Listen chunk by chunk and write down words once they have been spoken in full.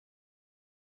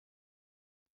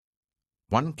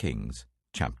1 Kings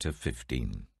chapter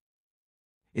 15.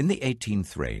 In the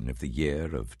 18th reign of the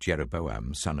year of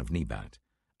Jeroboam son of Nebat,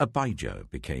 Abijah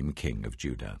became king of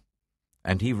Judah,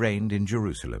 and he reigned in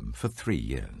Jerusalem for 3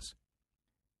 years.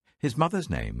 His mother's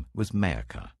name was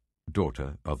Maacah,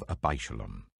 daughter of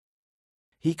Abishalom.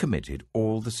 He committed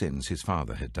all the sins his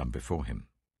father had done before him.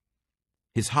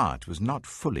 His heart was not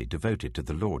fully devoted to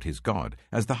the Lord his God,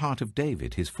 as the heart of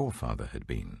David his forefather had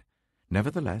been.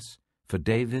 Nevertheless, for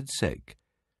David's sake,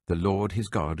 the Lord his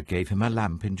God gave him a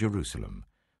lamp in Jerusalem,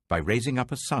 by raising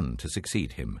up a son to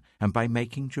succeed him, and by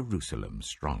making Jerusalem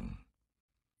strong.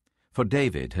 For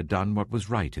David had done what was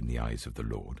right in the eyes of the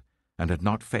Lord, and had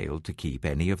not failed to keep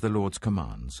any of the Lord's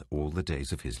commands all the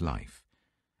days of his life,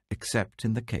 except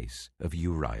in the case of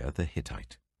Uriah the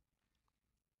Hittite.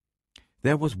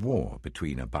 There was war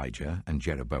between Abijah and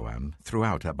Jeroboam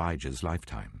throughout Abijah's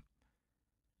lifetime.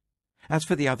 As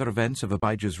for the other events of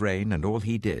Abijah's reign and all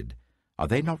he did, are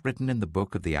they not written in the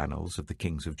book of the annals of the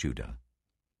kings of Judah?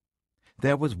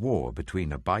 There was war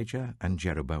between Abijah and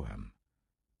Jeroboam.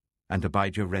 And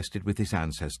Abijah rested with his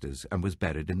ancestors and was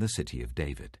buried in the city of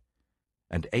David.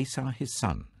 And Asa his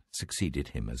son succeeded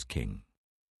him as king.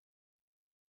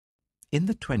 In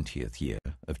the 20th year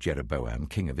of Jeroboam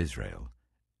king of Israel,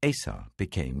 Asa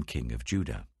became king of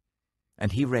Judah,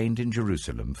 and he reigned in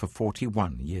Jerusalem for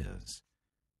 41 years.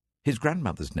 His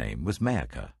grandmother's name was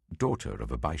Maacah, daughter of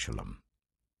Abishalom.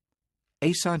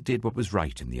 Asa did what was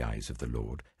right in the eyes of the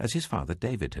Lord, as his father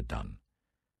David had done.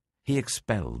 He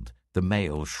expelled the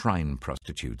male shrine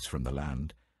prostitutes from the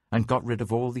land, and got rid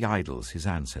of all the idols his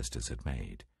ancestors had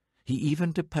made. He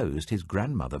even deposed his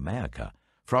grandmother Maacah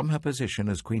from her position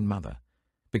as queen mother,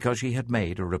 because she had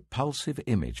made a repulsive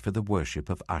image for the worship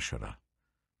of Asherah.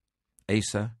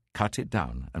 Asa cut it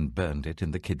down and burned it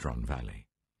in the Kidron Valley.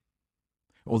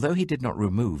 Although he did not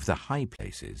remove the high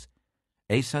places,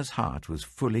 Asa's heart was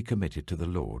fully committed to the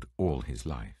Lord all his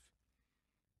life.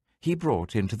 He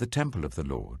brought into the temple of the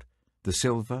Lord the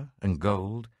silver and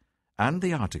gold and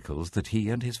the articles that he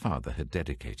and his father had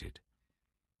dedicated.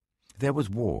 There was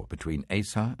war between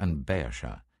Asa and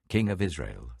Baasha, king of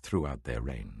Israel, throughout their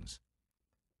reigns.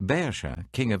 Baasha,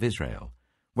 king of Israel,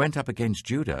 went up against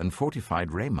Judah and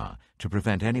fortified Ramah to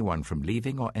prevent anyone from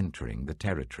leaving or entering the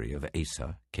territory of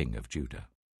Asa, king of Judah.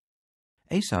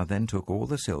 Asa then took all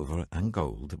the silver and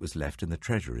gold that was left in the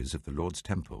treasuries of the Lord's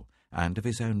temple and of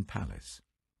his own palace.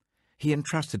 He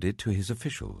entrusted it to his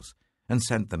officials and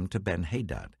sent them to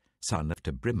Ben-Hadad, son of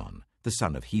Tabrimon, the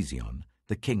son of Hezion,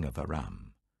 the king of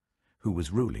Aram, who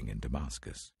was ruling in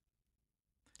Damascus.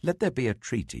 "Let there be a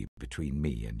treaty between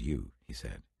me and you," he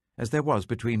said, "as there was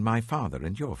between my father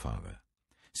and your father.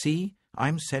 See, I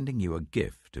am sending you a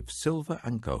gift of silver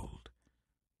and gold.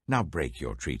 Now break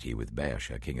your treaty with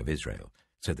Baasha, king of Israel,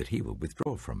 so that he will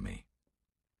withdraw from me."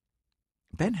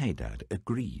 Ben-Hadad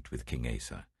agreed with King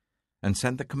Asa, and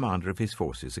sent the commander of his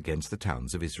forces against the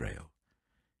towns of Israel.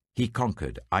 He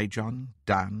conquered Ijon,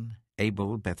 Dan,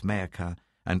 Abel, Beth-Maacah,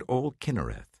 and all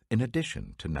Kinnereth, in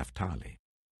addition to Naphtali.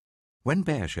 When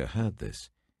Baasha heard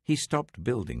this, he stopped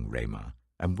building Ramah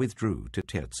and withdrew to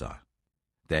Tirzah.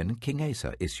 Then King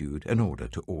Asa issued an order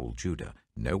to all Judah.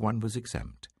 No one was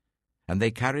exempt. And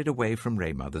they carried away from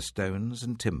Ramah the stones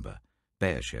and timber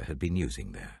Baasha had been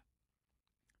using there.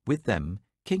 With them,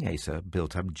 King Asa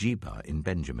built up Geba in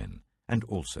Benjamin, and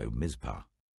also Mizpah.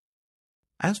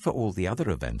 As for all the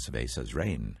other events of Asa's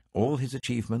reign, all his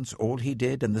achievements, all he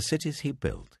did, and the cities he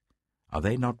built, are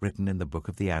they not written in the book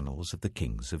of the annals of the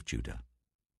kings of Judah?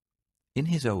 In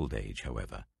his old age,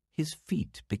 however, his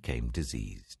feet became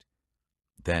diseased.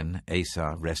 Then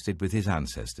Asa rested with his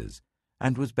ancestors,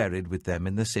 and was buried with them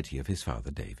in the city of his father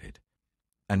David.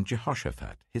 And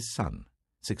Jehoshaphat, his son,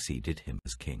 succeeded him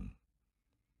as king.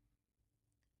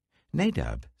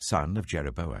 Nadab, son of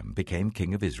Jeroboam, became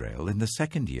king of Israel in the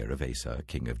 2nd year of Asa,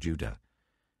 king of Judah,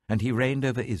 and he reigned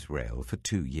over Israel for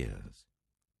 2 years.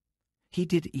 He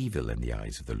did evil in the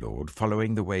eyes of the Lord,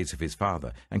 following the ways of his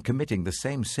father, and committing the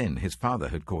same sin his father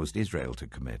had caused Israel to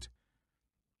commit.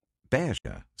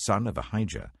 Baasha, son of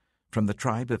Ahijah, from the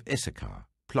tribe of Issachar,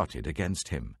 plotted against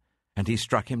him, and he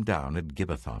struck him down at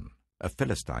Gibbethon, a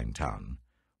Philistine town,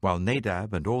 while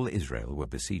Nadab and all Israel were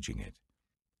besieging it.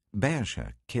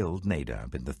 Baasha killed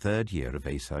Nadab in the 3rd year of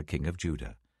Asa, king of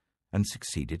Judah, and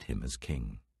succeeded him as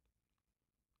king.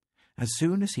 As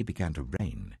soon as he began to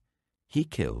reign, he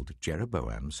killed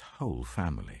Jeroboam's whole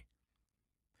family.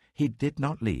 He did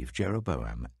not leave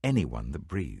Jeroboam anyone that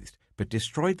breathed, but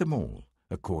destroyed them all,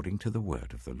 according to the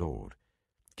word of the Lord,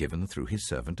 given through his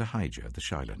servant Ahijah the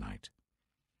Shilonite.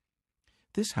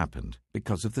 This happened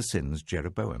because of the sins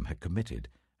Jeroboam had committed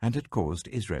and had caused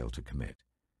Israel to commit,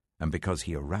 and because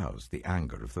he aroused the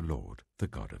anger of the Lord, the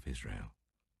God of Israel.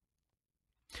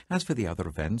 As for the other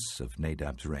events of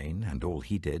Nadab's reign and all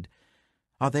he did,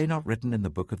 are they not written in the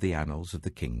book of the annals of the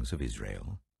kings of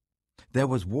Israel? There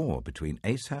was war between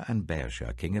Asa and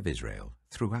Baasha, king of Israel,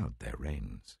 throughout their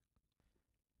reigns.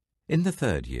 In the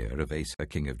 3rd year of Asa,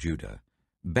 king of Judah,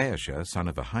 Baasha, son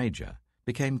of Ahijah,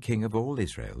 became king of all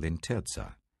Israel in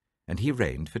Tirzah, and he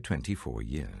reigned for 24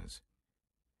 years.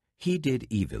 He did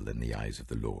evil in the eyes of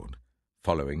the Lord,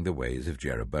 following the ways of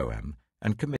Jeroboam,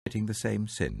 and committing the same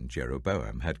sin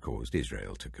Jeroboam had caused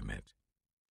Israel to commit.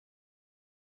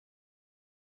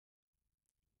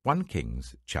 1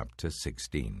 Kings chapter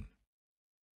 16.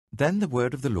 Then the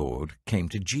word of the Lord came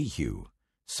to Jehu,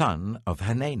 son of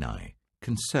Hanani,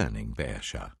 concerning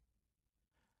Baasha.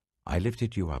 I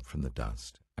lifted you up from the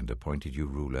dust, and appointed you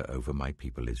ruler over my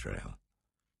people Israel.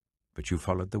 But you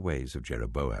followed the ways of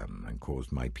Jeroboam, and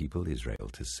caused my people Israel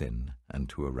to sin, and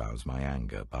to arouse my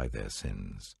anger by their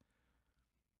sins.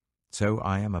 So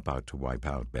I am about to wipe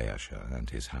out Baasha and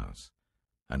his house,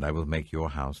 and I will make your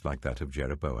house like that of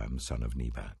Jeroboam son of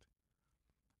Nebat.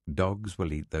 Dogs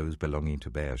will eat those belonging to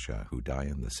Baasha who die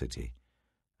in the city,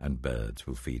 and birds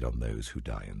will feed on those who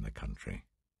die in the country.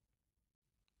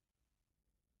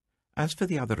 As for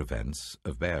the other events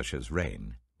of Baasha's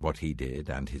reign, what he did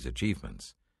and his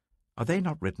achievements, are they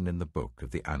not written in the book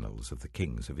of the annals of the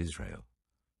kings of Israel?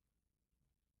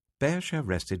 Baasha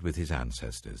rested with his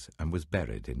ancestors and was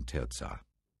buried in Tirzah,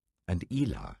 and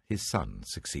Elah his son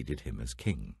succeeded him as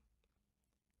king.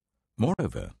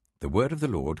 Moreover, the word of the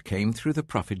Lord came through the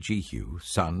prophet Jehu,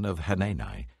 son of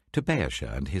Hanani, to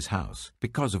Baasha and his house,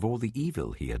 because of all the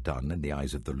evil he had done in the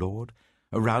eyes of the Lord,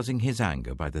 arousing his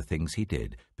anger by the things he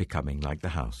did, becoming like the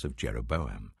house of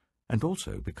Jeroboam, and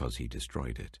also because he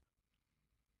destroyed it.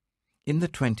 In the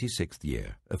 26th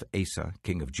year of Asa,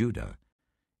 king of Judah,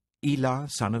 Elah,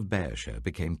 son of Baasha,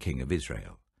 became king of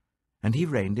Israel, and he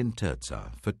reigned in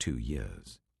Tirzah for 2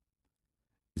 years.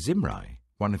 Zimri,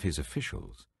 one of his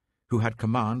officials, who had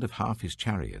command of half his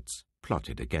chariots,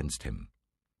 plotted against him.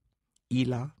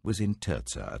 Elah was in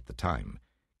Tirzah at the time,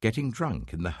 getting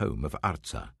drunk in the home of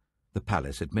Arza, the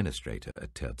palace administrator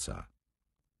at Tirzah.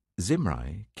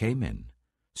 Zimri came in,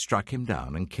 struck him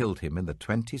down, and killed him in the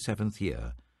 27th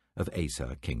year of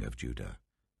Asa, king of Judah.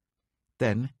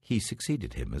 Then he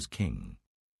succeeded him as king.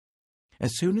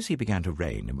 As soon as he began to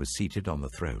reign and was seated on the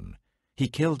throne, he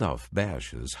killed off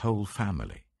Baasha's whole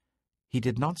family. He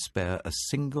did not spare a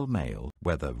single male,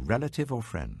 whether relative or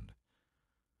friend.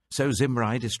 So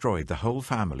Zimri destroyed the whole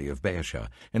family of Baasha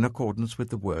in accordance with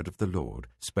the word of the Lord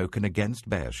spoken against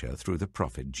Baasha through the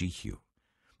prophet Jehu,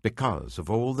 because of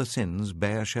all the sins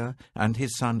Baasha and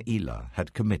his son Elah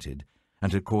had committed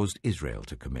and had caused Israel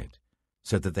to commit,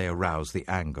 so that they aroused the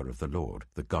anger of the Lord,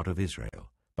 the God of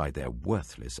Israel, by their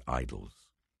worthless idols.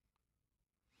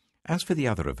 As for the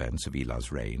other events of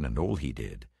Elah's reign and all he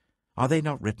did, are they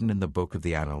not written in the book of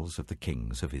the annals of the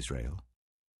kings of Israel?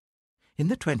 In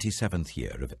the 27th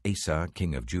year of Asa,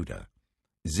 king of Judah,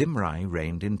 Zimri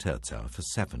reigned in Tirzah for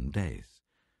 7 days.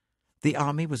 The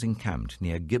army was encamped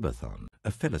near Gibbethon,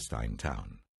 a Philistine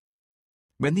town.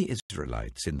 When the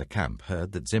Israelites in the camp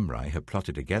heard that Zimri had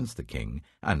plotted against the king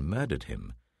and murdered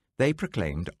him, they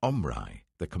proclaimed Omri,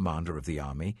 the commander of the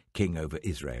army, king over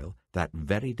Israel, that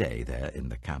very day there in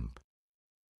the camp.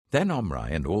 Then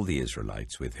Omri and all the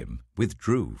Israelites with him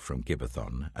withdrew from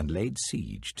Gibbethon and laid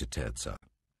siege to Tirzah.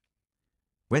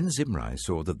 When Zimri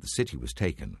saw that the city was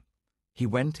taken, he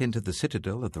went into the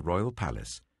citadel of the royal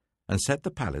palace and set the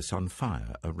palace on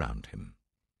fire around him.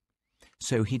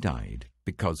 So he died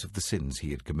because of the sins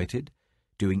he had committed,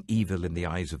 doing evil in the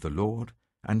eyes of the Lord,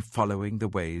 and following the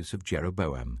ways of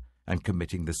Jeroboam, and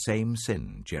committing the same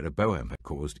sin Jeroboam had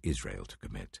caused Israel to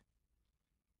commit.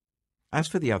 As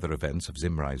for the other events of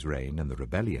Zimri's reign and the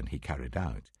rebellion he carried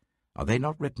out, are they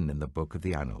not written in the book of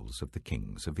the annals of the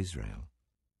kings of Israel?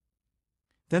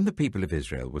 Then the people of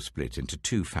Israel were split into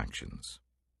 2 factions.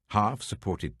 Half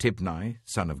supported Tibni,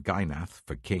 son of Ginath,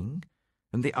 for king,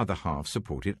 and the other half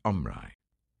supported Omri.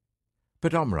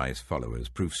 But Omri's followers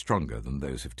proved stronger than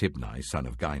those of Tibni, son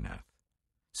of Ginath.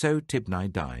 So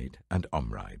Tibni died, and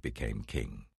Omri became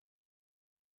king.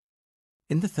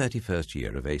 In the 31st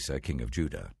year of Asa, king of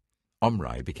Judah,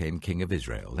 Omri became king of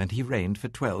Israel, and he reigned for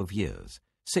 12 years,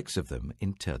 6 of them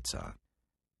in Tirzah.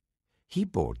 He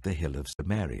bought the hill of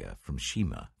Samaria from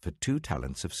Shema for 2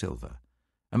 talents of silver,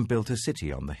 and built a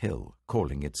city on the hill,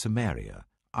 calling it Samaria,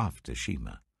 after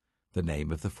Shema, the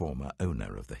name of the former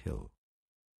owner of the hill.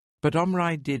 But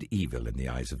Omri did evil in the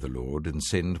eyes of the Lord, and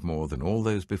sinned more than all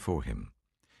those before him.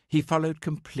 He followed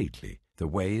completely the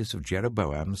ways of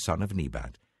Jeroboam son of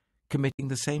Nebat, committing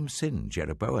the same sin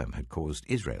Jeroboam had caused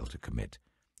Israel to commit,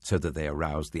 so that they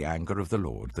aroused the anger of the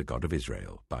Lord, the God of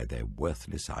Israel, by their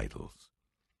worthless idols.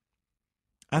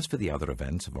 As for the other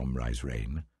events of Omri's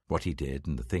reign, what he did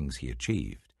and the things he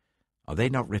achieved, are they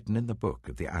not written in the book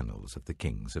of the annals of the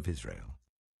kings of Israel?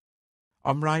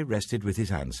 Omri rested with his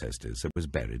ancestors and was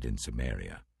buried in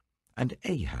Samaria, and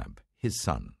Ahab, his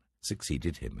son,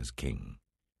 succeeded him as king.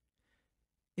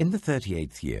 In the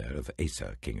 38th year of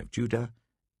Asa, king of Judah,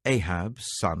 Ahab,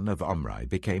 son of Omri,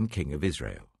 became king of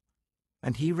Israel,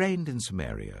 and he reigned in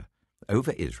Samaria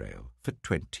over Israel for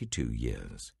 22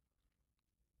 years.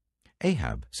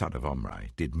 Ahab, son of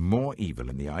Omri, did more evil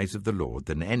in the eyes of the Lord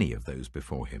than any of those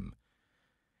before him.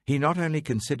 He not only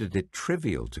considered it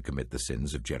trivial to commit the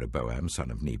sins of Jeroboam,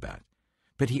 son of Nebat,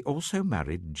 but he also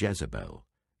married Jezebel,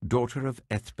 daughter of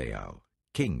Ethbaal,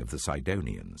 king of the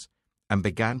Sidonians, and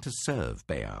began to serve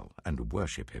Baal and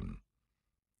worship him.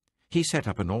 He set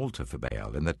up an altar for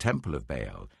Baal in the temple of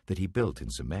Baal that he built in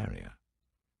Samaria.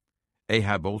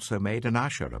 Ahab also made an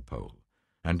Asherah pole,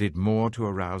 and did more to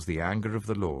arouse the anger of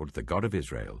the Lord, the God of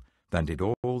Israel, than did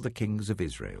all the kings of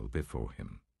Israel before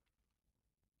him.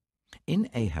 In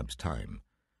Ahab's time,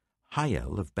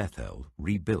 Hiel of Bethel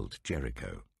rebuilt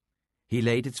Jericho. He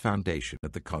laid its foundation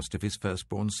at the cost of his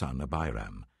firstborn son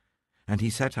Abiram, and he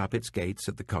set up its gates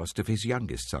at the cost of his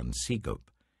youngest son Segub,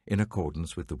 in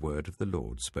accordance with the word of the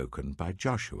Lord spoken by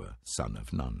Joshua, son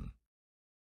of Nun.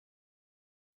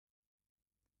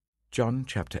 John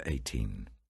chapter 18.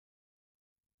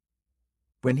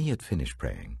 When he had finished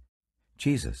praying,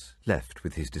 Jesus left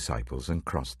with his disciples and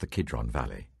crossed the Kidron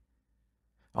Valley.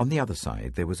 On the other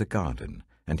side there was a garden,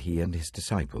 and he and his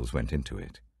disciples went into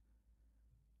it.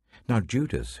 Now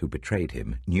Judas, who betrayed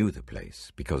him, knew the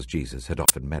place, because Jesus had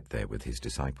often met there with his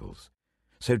disciples.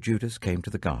 So Judas came to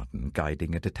the garden,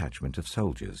 guiding a detachment of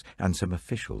soldiers and some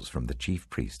officials from the chief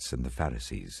priests and the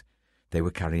Pharisees. They were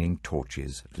carrying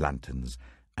torches, lanterns,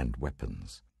 and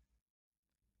weapons.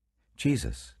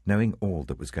 Jesus, knowing all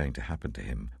that was going to happen to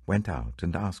him, went out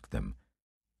and asked them,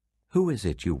 "Who is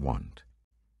it you want?"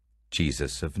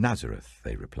 "Jesus of Nazareth,"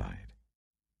 they replied.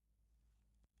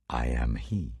 "I am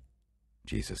he,"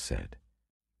 Jesus said.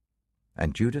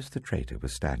 And Judas the traitor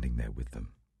was standing there with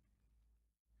them.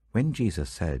 When Jesus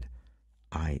said,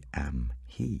 "I am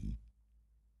he,"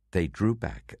 they drew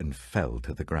back and fell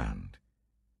to the ground.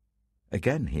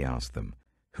 Again he asked them,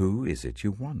 "Who is it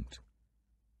you want?"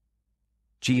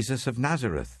 "Jesus of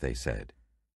Nazareth," they said.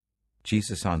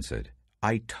 Jesus answered,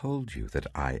 "I told you that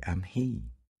I am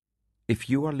he. If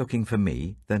you are looking for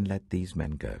me, then let these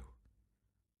men go."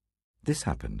 This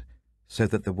happened so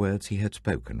that the words he had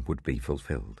spoken would be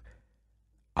fulfilled.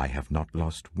 "I have not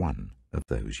lost one of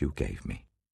those you gave me."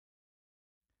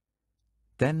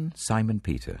 Then Simon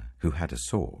Peter, who had a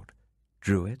sword,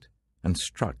 drew it and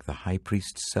struck the high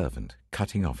priest's servant,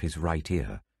 cutting off his right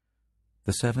ear.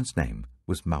 The servant's name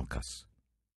was Malchus.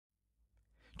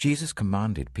 Jesus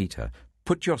commanded Peter,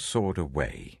 "Put your sword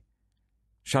away.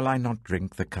 Shall I not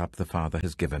drink the cup the Father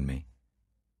has given me?"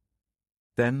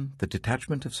 Then the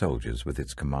detachment of soldiers with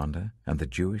its commander and the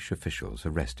Jewish officials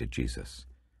arrested Jesus.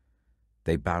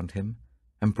 They bound him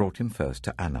and brought him first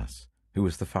to Annas, who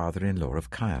was the father-in-law of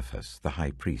Caiaphas, the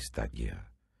high priest that year.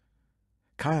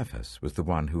 Caiaphas was the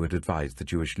one who had advised the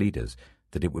Jewish leaders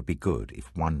that it would be good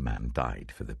if one man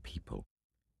died for the people.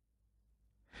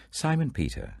 Simon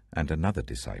Peter and another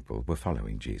disciple were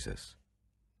following Jesus.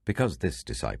 Because this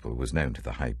disciple was known to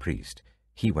the high priest,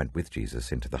 he went with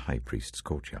Jesus into the high priest's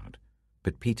courtyard,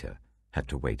 but Peter had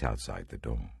to wait outside the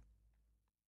door.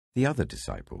 The other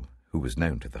disciple, who was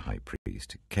known to the high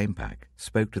priest, came back,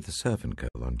 spoke to the servant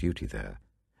girl on duty there,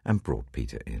 and brought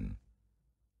Peter in.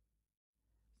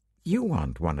 "You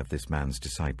aren't one of this man's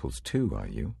disciples too, are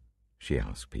you?" she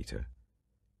asked Peter.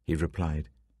 He replied,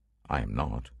 "I am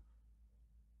not."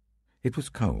 It was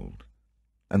cold,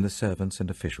 and the servants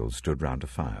and officials stood round a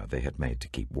fire they had made to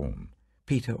keep warm.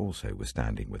 Peter also was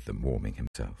standing with them, warming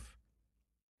himself.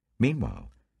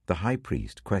 Meanwhile, the high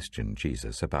priest questioned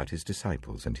Jesus about his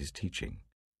disciples and his teaching.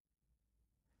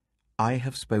 "I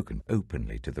have spoken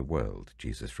openly to the world,"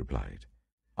 Jesus replied.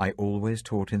 "I always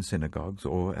taught in synagogues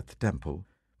or at the temple,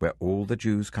 where all the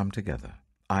Jews come together.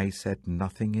 I said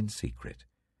nothing in secret.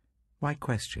 Why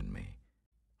question me?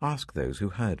 Ask those who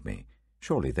heard me.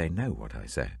 Surely they know what I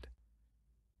said."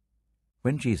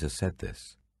 When Jesus said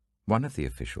this, one of the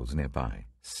officials nearby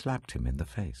slapped him in the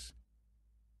face.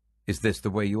 "Is this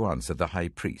the way you answer the high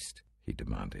priest?" he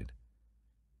demanded.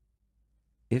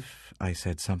 "If I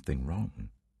said something wrong,"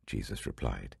 Jesus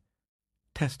replied,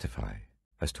 "testify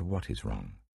as to what is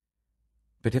wrong.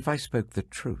 But if I spoke the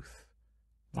truth,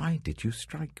 why did you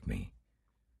strike me?"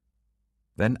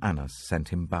 Then Annas sent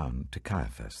him bound to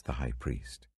Caiaphas the high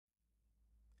priest.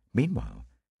 Meanwhile,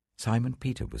 Simon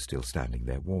Peter was still standing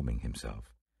there warming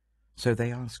himself. So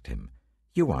they asked him,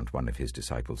 "You aren't one of his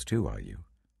disciples too, are you?"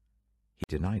 He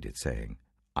denied it, saying,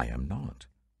 "I am not."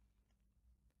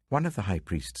 One of the high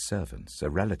priest's servants,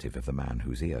 a relative of the man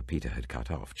whose ear Peter had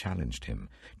cut off, challenged him,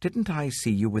 "Didn't I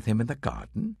see you with him in the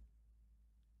garden?"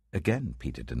 Again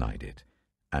Peter denied it,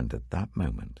 and at that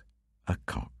moment a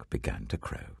cock began to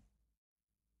crow.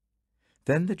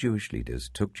 Then the Jewish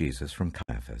leaders took Jesus from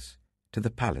Caiaphas to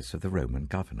the palace of the Roman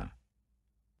governor.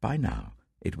 By now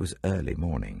it was early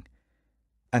morning,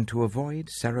 and to avoid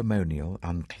ceremonial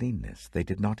uncleanness they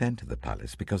did not enter the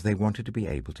palace because they wanted to be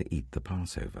able to eat the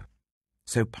Passover.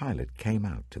 So Pilate came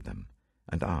out to them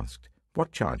and asked,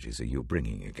 "What charges are you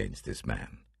bringing against this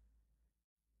man?"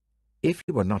 "If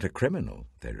he were not a criminal,"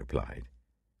 they replied,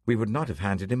 "we would not have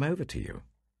handed him over to you."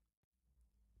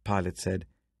 Pilate said,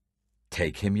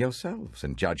 "Take him yourselves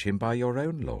and judge him by your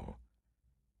own law."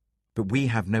 "But we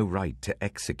have no right to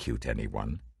execute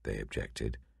anyone," they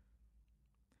objected.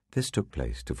 This took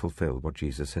place to fulfill what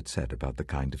Jesus had said about the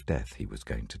kind of death he was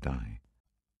going to die.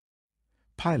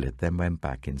 Pilate then went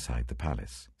back inside the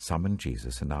palace, summoned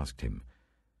Jesus and asked him,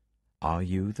 "Are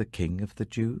you the king of the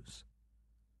Jews?"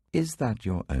 "Is that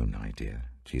your own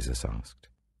idea?" Jesus asked,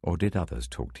 "or did others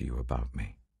talk to you about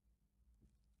me?"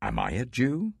 "Am I a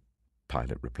Jew?"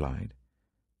 Pilate replied.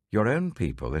 "Your own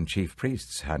people and chief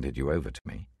priests handed you over to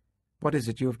me. What is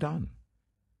it you have done?"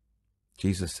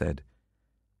 Jesus said,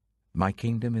 "My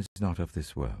kingdom is not of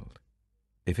this world.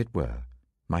 If it were,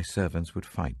 my servants would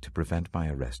fight to prevent my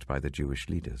arrest by the Jewish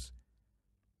leaders.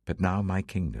 But now my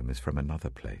kingdom is from another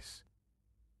place."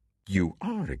 "You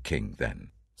are a king,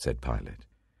 then," said Pilate.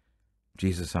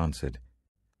 Jesus answered,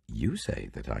 "You say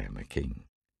that I am a king.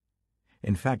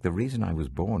 In fact, the reason I was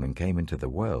born and came into the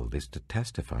world is to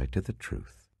testify to the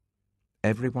truth.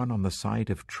 Everyone on the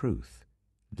side of truth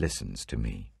listens to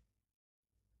me."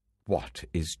 "What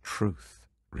is truth?"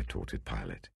 retorted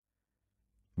Pilate.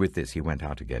 With this he went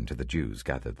out again to the Jews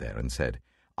gathered there and said,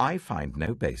 "I find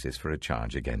no basis for a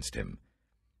charge against him.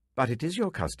 But it is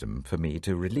your custom for me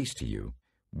to release to you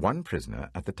one prisoner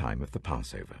at the time of the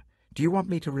Passover. Do you want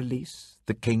me to release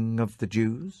the King of the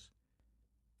Jews?"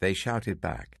 They shouted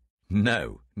back,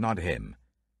 "No, not him.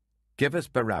 Give us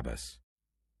Barabbas."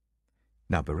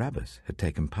 Now Barabbas had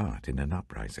taken part in an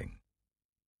uprising.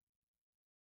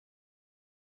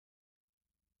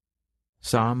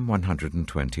 Psalm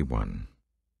 121.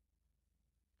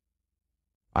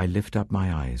 I lift up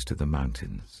my eyes to the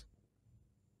mountains.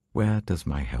 Where does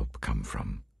my help come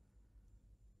from?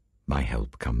 My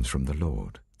help comes from the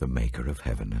Lord, the maker of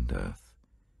heaven and earth.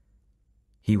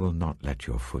 He will not let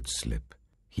your foot slip.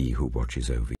 He who watches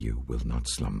over you will not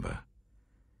slumber.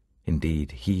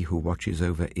 Indeed, he who watches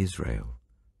over Israel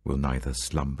will neither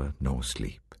slumber nor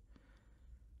sleep.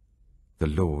 The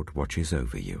Lord watches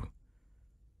over you.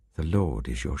 The Lord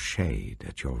is your shade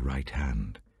at your right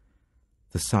hand.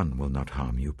 The sun will not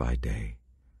harm you by day,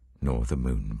 nor the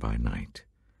moon by night.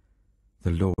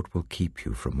 The Lord will keep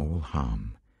you from all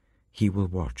harm. He will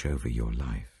watch over your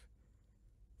life.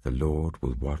 The Lord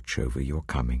will watch over your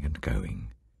coming and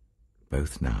going,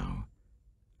 both now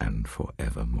and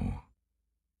forevermore.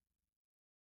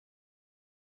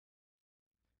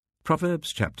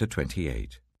 Proverbs chapter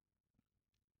 28.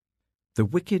 The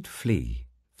wicked flee,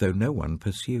 though no one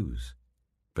pursues,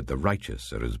 but the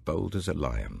righteous are as bold as a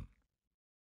lion.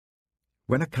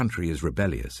 When a country is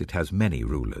rebellious, it has many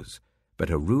rulers,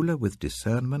 but a ruler with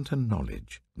discernment and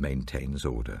knowledge maintains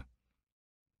order.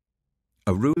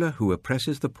 A ruler who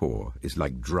oppresses the poor is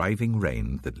like driving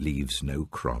rain that leaves no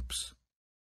crops.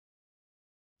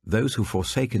 Those who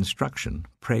forsake instruction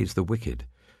praise the wicked,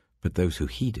 but those who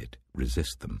heed it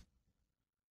resist them.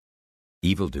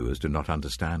 Evildoers do not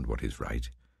understand what is right,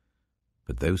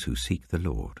 but those who seek the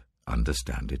Lord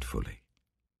understand it fully.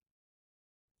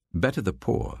 Better the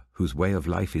poor, whose way of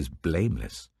life is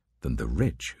blameless, than the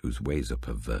rich, whose ways are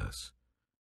perverse.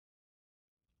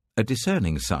 A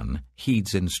discerning son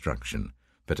heeds instruction,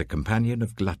 but a companion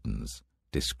of gluttons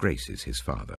disgraces his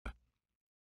father.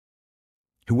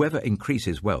 Whoever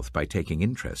increases wealth by taking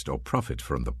interest or profit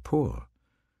from the poor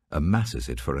amasses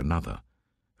it for another,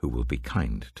 who will be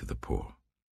kind to the poor.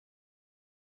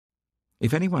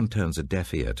 If anyone turns a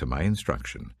deaf ear to my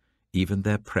instruction, even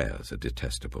their prayers are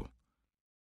detestable.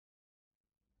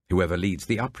 Whoever leads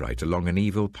the upright along an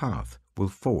evil path will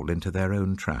fall into their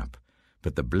own trap,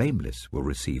 but the blameless will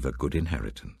receive a good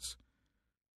inheritance.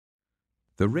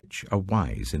 The rich are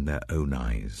wise in their own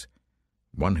eyes.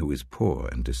 One who is poor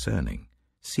and discerning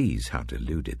sees how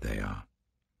deluded they are.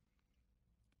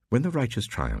 When the righteous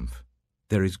triumph,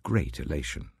 there is great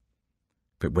elation.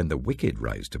 But when the wicked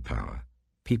rise to power,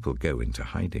 people go into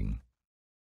hiding.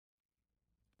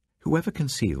 Whoever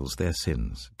conceals their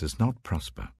sins does not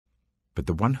prosper, but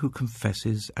the one who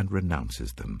confesses and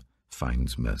renounces them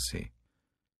finds mercy.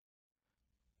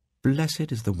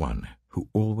 Blessed is the one who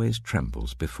always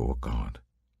trembles before God,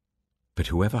 but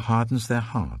whoever hardens their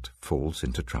heart falls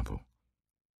into trouble.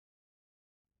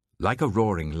 Like a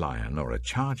roaring lion or a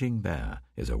charging bear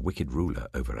is a wicked ruler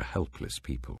over a helpless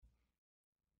people.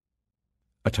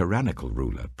 A tyrannical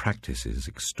ruler practices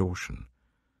extortion,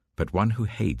 but one who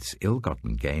hates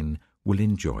ill-gotten gain will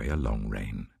enjoy a long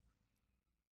reign.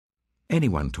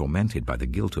 Anyone tormented by the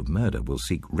guilt of murder will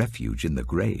seek refuge in the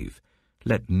grave.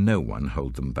 Let no one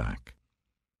hold them back.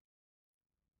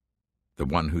 The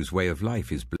one whose way of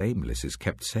life is blameless is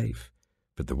kept safe,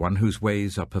 but the one whose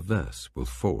ways are perverse will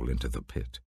fall into the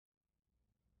pit.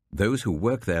 Those who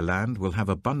work their land will have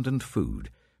abundant food,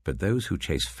 but those who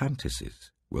chase fantasies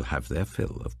will have their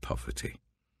fill of poverty.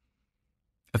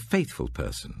 A faithful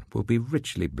person will be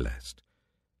richly blessed,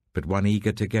 but one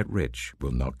eager to get rich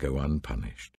will not go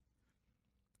unpunished.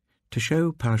 To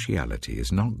show partiality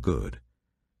is not good,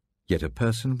 yet a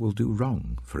person will do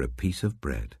wrong for a piece of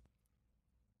bread.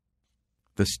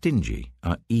 The stingy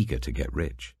are eager to get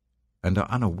rich, and are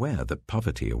unaware that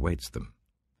poverty awaits them.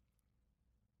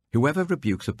 Whoever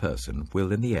rebukes a person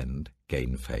will in the end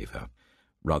gain favor,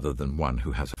 rather than one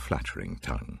who has a flattering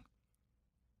tongue.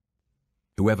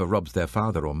 Whoever robs their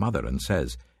father or mother and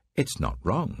says, "It's not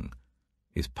wrong,"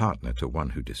 is partner to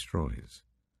one who destroys.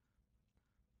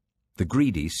 The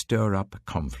greedy stir up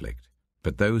conflict,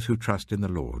 but those who trust in the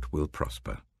Lord will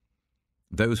prosper.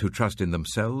 Those who trust in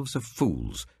themselves are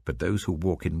fools, but those who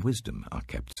walk in wisdom are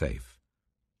kept safe.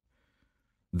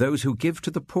 Those who give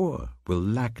to the poor will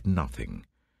lack nothing,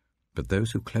 but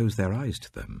those who close their eyes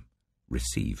to them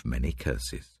receive many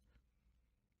curses.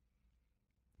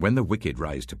 When the wicked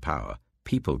rise to power,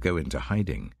 people go into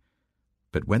hiding,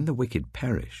 but when the wicked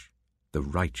perish, the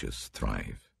righteous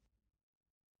thrive.